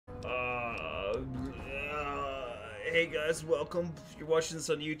Hey guys, welcome. If you're watching this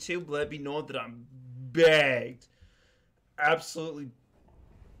on YouTube, let me know that I'm bagged. Absolutely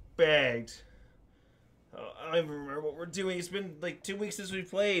bagged. I don't even remember what we're doing. It's been like 2 weeks since we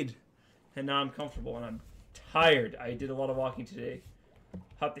played. And now I'm comfortable and I'm tired. I did a lot of walking today.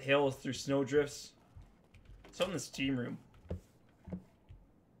 Hopped the hills through snowdrifts. It's in the steam room.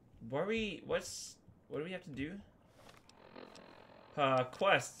 What do we have to do?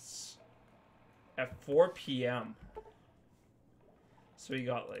 Quests at 4 p.m. So we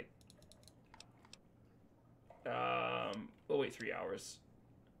got like oh wait, 3 hours.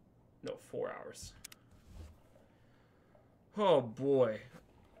 No, 4 hours. Oh boy.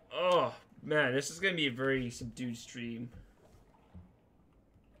 Oh man, this is gonna be a very subdued stream.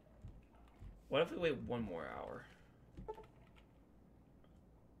 What if we wait 1 more hour?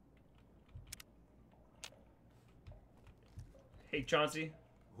 Hey Chauncey.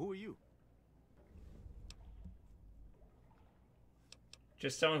 Who are you?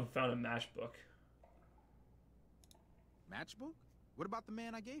 Just someone who found a matchbook. Matchbook? What about the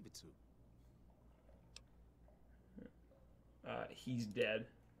man I gave it to? He's dead.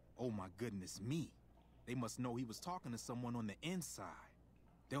 Oh my goodness me. They must know he was talking to someone on the inside.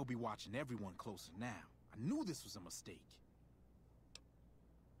 They'll be watching everyone closer now. I knew this was a mistake.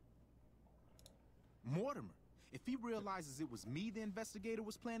 Mortimer, if he realizes it was me the investigator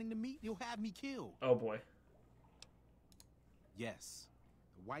was planning to meet, he'll have me killed. Oh boy. Yes.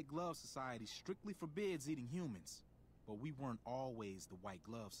 The White Glove Society strictly forbids eating humans. But we weren't always the White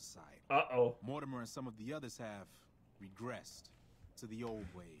Glove Society. Uh-oh. Mortimer and some of the others have regressed to the old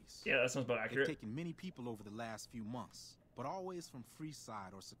ways. Yeah, that sounds about accurate. They've taken many people over the last few months, but always from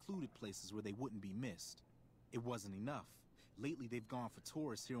Freeside or secluded places where they wouldn't be missed. It wasn't enough. Lately, they've gone for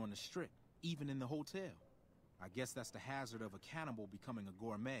tourists here on the Strip, even in the hotel. I guess that's the hazard of a cannibal becoming a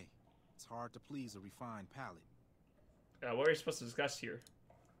gourmet. It's hard to please a refined palate. What are we supposed to discuss here?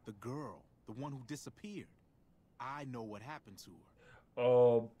 The girl, the one who disappeared. I know what happened to her.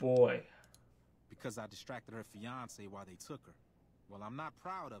 Oh boy. Because I distracted her fiance while they took her. Well, I'm not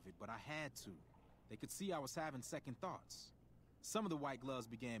proud of it, but I had to. They could see I was having second thoughts. Some of the White Gloves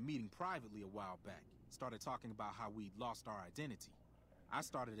began meeting privately a while back. Started talking about how we'd lost our identity. I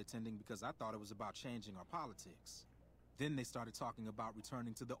started attending because I thought it was about changing our politics. Then they started talking about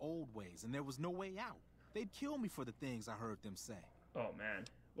returning to the old ways, and there was no way out. They'd kill me for the things I heard them say. Oh man.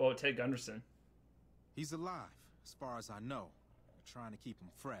 Well, Ted Gunderson. He's alive, as far as I know. They're trying to keep him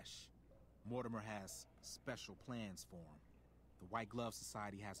fresh. Mortimer has special plans for him. The White Glove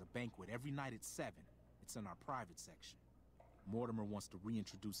Society has a banquet every night at 7. It's in our private section. Mortimer wants to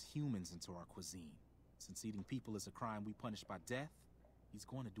reintroduce humans into our cuisine. Since eating people is a crime we punish by death, he's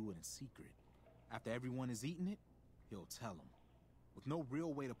going to do it in secret. After everyone has eaten it, he'll tell them. With no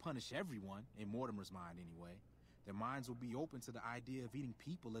real way to punish everyone, in Mortimer's mind anyway, their minds will be open to the idea of eating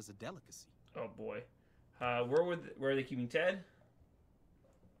people as a delicacy. Oh boy. Where are they keeping Ted?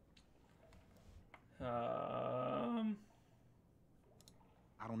 I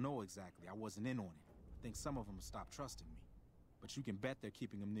don't know exactly. I wasn't in on it. I think some of them stopped trusting me. But you can bet they're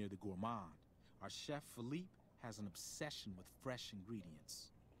keeping him near the gourmand. Our chef, Philippe, has an obsession with fresh ingredients.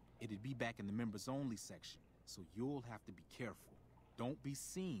 It'd be back in the members-only section, so you'll have to be careful. Don't be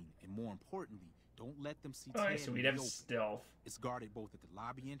seen, and more importantly, don't let them see Ted. Alright, so we'd have stealth. It's guarded both at the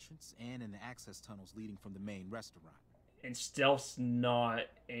lobby entrance and in the access tunnels leading from the main restaurant. And stealth's not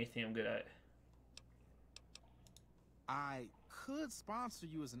anything I'm good at. I could sponsor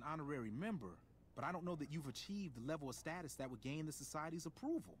you as an honorary member, but I don't know that you've achieved the level of status that would gain the Society's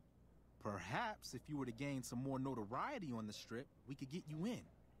approval. Perhaps if you were to gain some more notoriety on the Strip, we could get you in.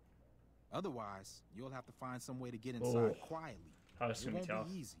 Otherwise, you'll have to find some way to get inside quietly. It won't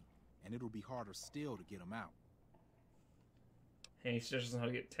be easy, and it'll be harder still to get them out. Any suggestions on how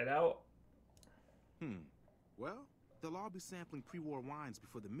to get Ted out? Well, they'll all be sampling pre-war wines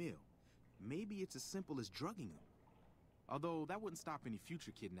before the meal. Maybe it's as simple as drugging them. Although that wouldn't stop any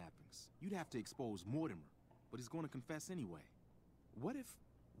future kidnappings. You'd have to expose Mortimer, but he's going to confess anyway. What if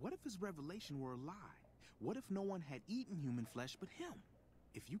his revelation were a lie? What if no one had eaten human flesh but him?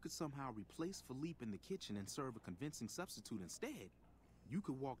 If you could somehow replace Philippe in the kitchen and serve a convincing substitute instead, you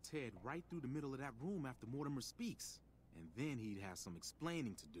could walk Ted right through the middle of that room after Mortimer speaks, and then he'd have some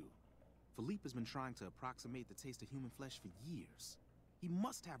explaining to do. Philippe has been trying to approximate the taste of human flesh for years. He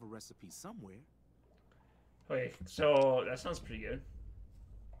must have a recipe somewhere. Okay, so that sounds pretty good.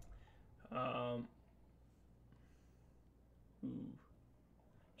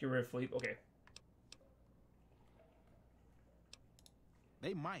 Get rid of Philippe. Okay.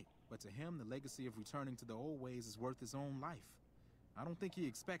 They might, but to him, the legacy of returning to the old ways is worth his own life. I don't think he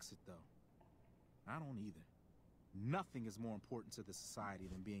expects it, though. I don't either. Nothing is more important to the society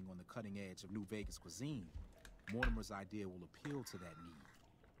than being on the cutting edge of New Vegas cuisine. Mortimer's idea will appeal to that need.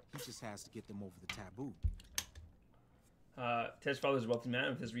 He just has to get them over the taboo. Ted's father is a wealthy man.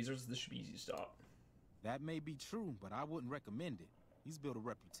 With his resources, this should be easy to stop. That may be true, but I wouldn't recommend it. He's built a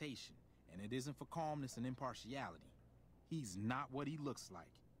reputation, and it isn't for calmness and impartiality. He's not what he looks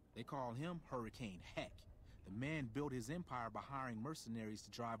like. They call him Hurricane Heck. The man built his empire by hiring mercenaries to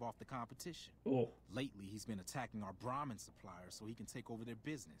drive off the competition. Oh. Lately, he's been attacking our Brahmin suppliers so he can take over their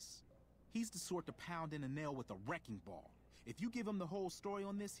business. He's the sort to pound in a nail with a wrecking ball. If you give him the whole story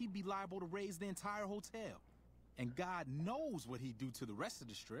on this, he'd be liable to raise the entire hotel. And God knows what he'd do to the rest of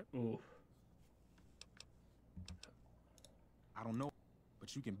the strip. Ooh. I don't know,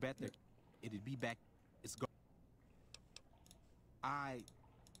 but you can bet that it'd be back. It's go.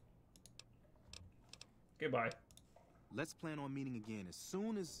 Goodbye. Let's plan on meeting again as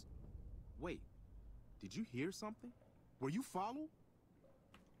soon as... Wait, did you hear something? Were you followed?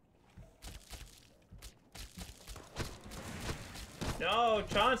 No,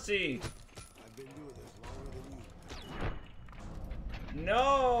 Chauncey! I've been doing this longer than you.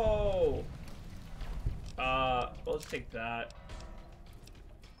 No! Let's take that.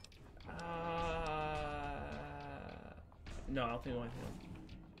 No, I don't think I want him.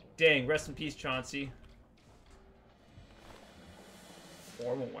 Dang, rest in peace, Chauncey.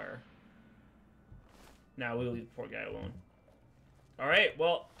 Formal wear. Nah, we'll leave the poor guy alone. Alright,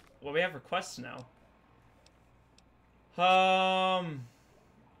 well, what do we have for quests now?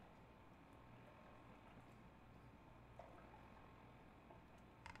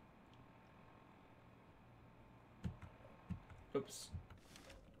 Oops.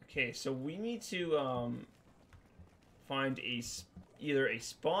 Okay, so we need to, find either a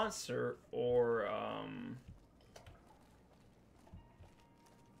sponsor or,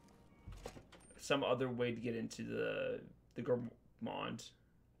 some other way to get into the Gourmand.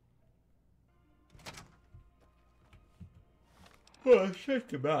 Oh, shit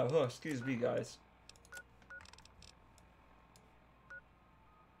the mouth. Oh, excuse me, guys.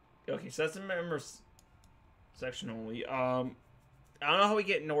 Okay, so that's the members section only. I don't know how we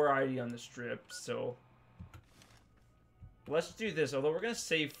get notoriety on the strip, so let's do this. Although we're gonna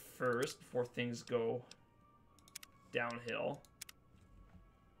save first before things go downhill.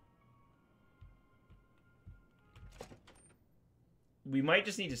 We might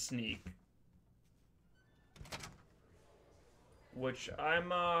just need to sneak. Which I'm,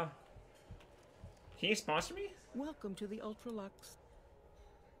 can you sponsor me? Welcome to the Ultralux.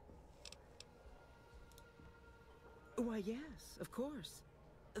 Why, yes, of course.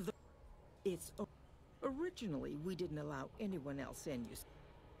 Originally, we didn't allow anyone else in, you see.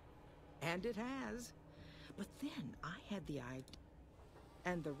 And it has. But then I had the idea.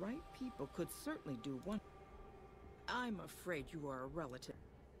 And the right people could certainly do one. I'm afraid you are a relative.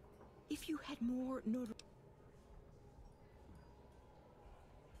 If you had more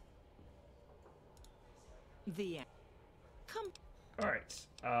the end. Come. All right.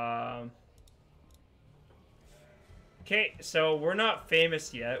 Okay, so we're not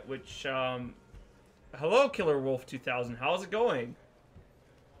famous yet, which, hello, Killer Wolf 2000. How's it going?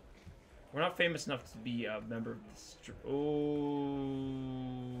 We're not famous enough to be a member of this. Oh.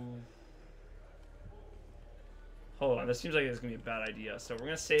 Hold on, this seems like it's gonna be a bad idea. So we're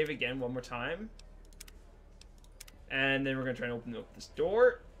gonna save again one more time. And then we're gonna try and open up this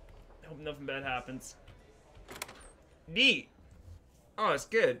door. Hope nothing bad happens. Neat. Oh, it's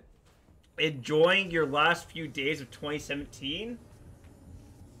good. Enjoying your last few days of 2017?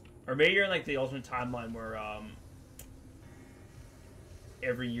 Or maybe you're in like the ultimate timeline where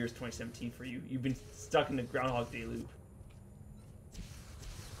every year is 2017 for you. You've been stuck in the Groundhog Day loop.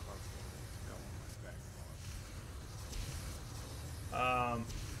 I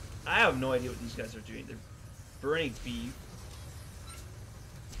have no idea what these guys are doing. They're burning beef.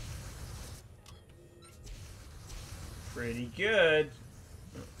 Pretty good.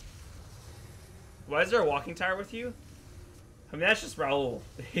 Why is there a walking tire with you? I mean, that's just Raul.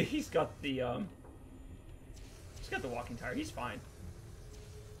 He's got the walking tire. He's fine.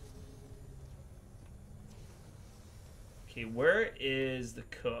 Okay, where is the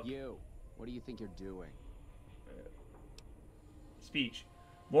cook? You. What do you think you're doing? Speech.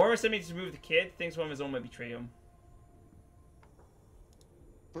 Mortimer sent me to move the kid. Thinks one of his own might betray him.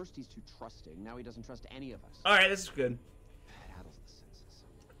 First he's too trusting. Now he doesn't trust any of us. Alright, this is good. That addles the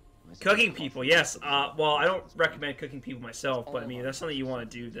senses. Cooking people, yes. Well, I don't recommend cooking people myself, but I mean, if that's something you want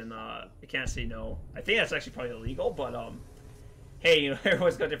to do, then I can't say no. I think that's actually probably illegal, but hey, you know,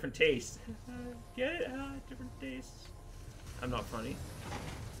 everyone's got different tastes. Get it? Different tastes. I'm not funny.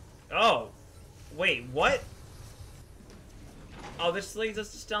 Oh, wait, what? Oh, this leads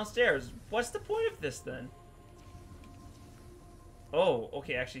us just downstairs. What's the point of this then? Oh,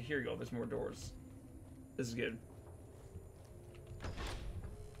 okay, actually, here you go. There's more doors. This is good.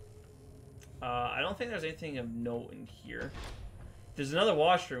 I don't think there's anything of note in here. There's another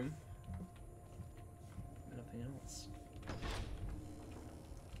washroom. Nothing else.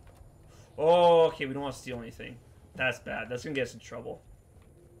 Oh, okay, we don't want to steal anything. That's bad. That's gonna get us in trouble.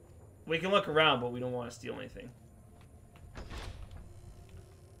 We can look around, but we don't want to steal anything.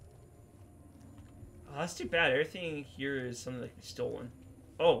 Oh, that's too bad. Everything here is something that can be stolen.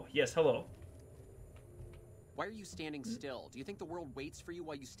 Oh, yes, hello. Why are you standing still? Do you think the world waits for you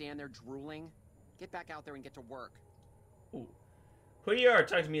while you stand there drooling? Get back out there and get to work. Ooh. Who you are?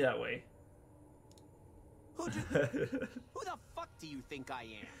 Talk to me that way. Who the fuck do you think I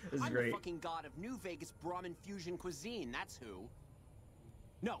am? This is I'm great. the fucking god of New Vegas Brahmin fusion cuisine, that's who.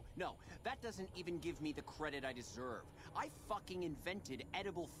 No, that doesn't even give me the credit I deserve. I fucking invented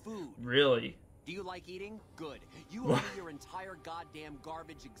edible food. Really? Do you like eating? Good. You owe me your entire goddamn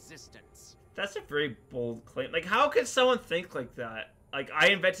garbage existence. That's a very bold claim. Like, how could someone think like that? Like, I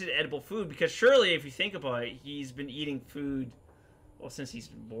invented edible food, because surely, if you think about it, he's been eating food, well, since he's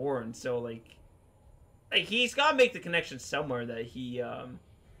been born, so, like he's gotta make the connection somewhere that he,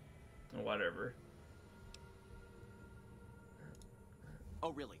 whatever.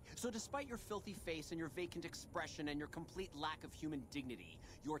 Oh, really? So despite your filthy face and your vacant expression and your complete lack of human dignity,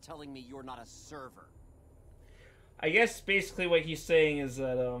 you're telling me you're not a server? I guess basically what he's saying is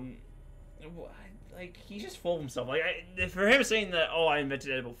that, like, he's just full of himself. Like, for him saying that, oh, I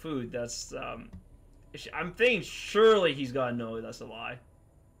invented edible food, that's, I'm thinking surely he's gotta know that's a lie.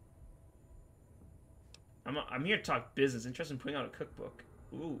 I'm here to talk business. Interested in putting out a cookbook.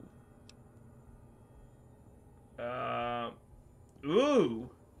 Ooh. Ooh.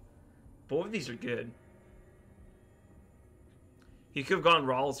 Both of these are good. He could have gone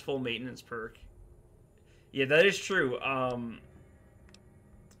Rawls full maintenance perk. Yeah, that is true. I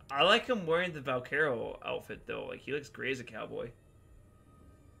like him wearing the Valcaro outfit though. Like, he looks great as a cowboy.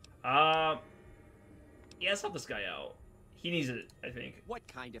 Yeah, let's help this guy out. He needs it, I think. What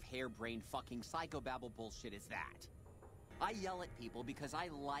kind of harebrained fucking psychobabble bullshit is that? I yell at people because I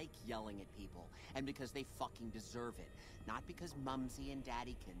like yelling at people, and because they fucking deserve it. Not because Mumsy and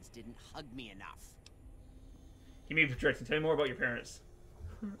Daddykins didn't hug me enough. He may be projecting. Tell me more about your parents.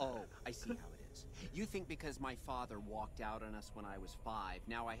 Oh, I see how it is. You think because my father walked out on us when I was 5,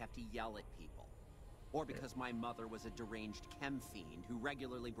 now I have to yell at people. Or because my mother was a deranged chem fiend who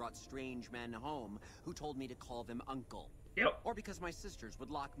regularly brought strange men home who told me to call them uncle. Yep. Or because my sisters would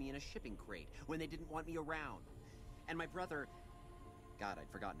lock me in a shipping crate when they didn't want me around. And my brother... God, I'd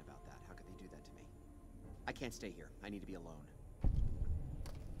forgotten about that. How could they do that to me? I can't stay here. I need to be alone.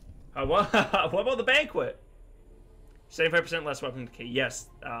 What about the banquet? 75% less weapon decay. Yes,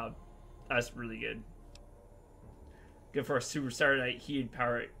 that's really good. Good for a super Saturday Night Heated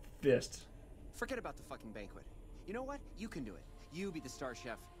Power Fist. Forget about the fucking banquet. You know what? You can do it. You be the star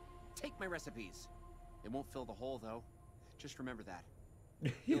chef. Take my recipes. It won't fill the hole, though. Just remember that.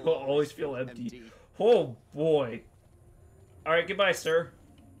 You'll always feel empty. Oh, boy. Alright, goodbye, sir.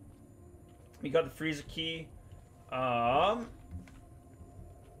 We got the freezer key.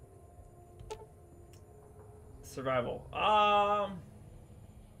 Survival.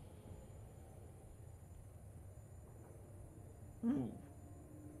 Ooh.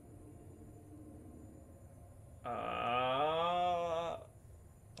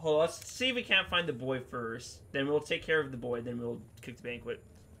 Hold on, let's see if we can't find the boy first. Then we'll take care of the boy, then we'll kick the banquet.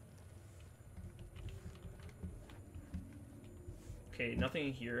 Okay, nothing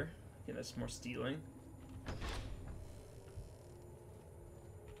in here. Okay, that's more stealing.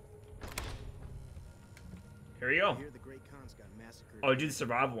 Here we go. I hear the Great Khans got massacred. Oh, do the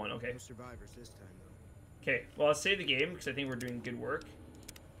survival one, okay. No survivors this time, though. Okay, well, let's save the game, because I think we're doing good work.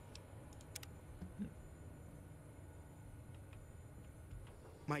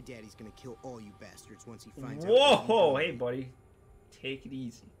 My daddy's gonna kill all you bastards once he finds out. Whoa! Hey, buddy. Take it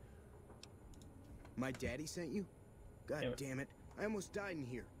easy. My daddy sent you? God damn it. I almost died in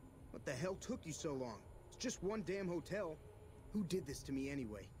here. What the hell took you so long? It's just one damn hotel. Who did this to me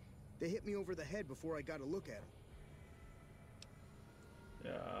anyway? They hit me over the head before I got a look at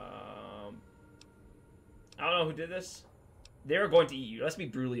them. I don't know who did this. They're going to eat you. Let's be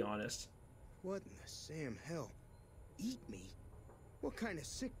brutally honest. What in the Sam hell? Eat me? What kind of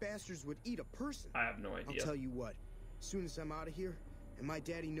sick bastards would eat a person? I have no idea. I'll tell you what. As soon as I'm out of here, and my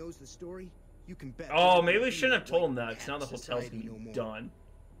daddy knows the story, you can bet. Oh, maybe we shouldn't have told him that, because now the hotel's gonna be done.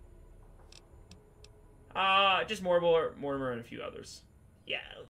 Just Mortimer and a few others. Yeah.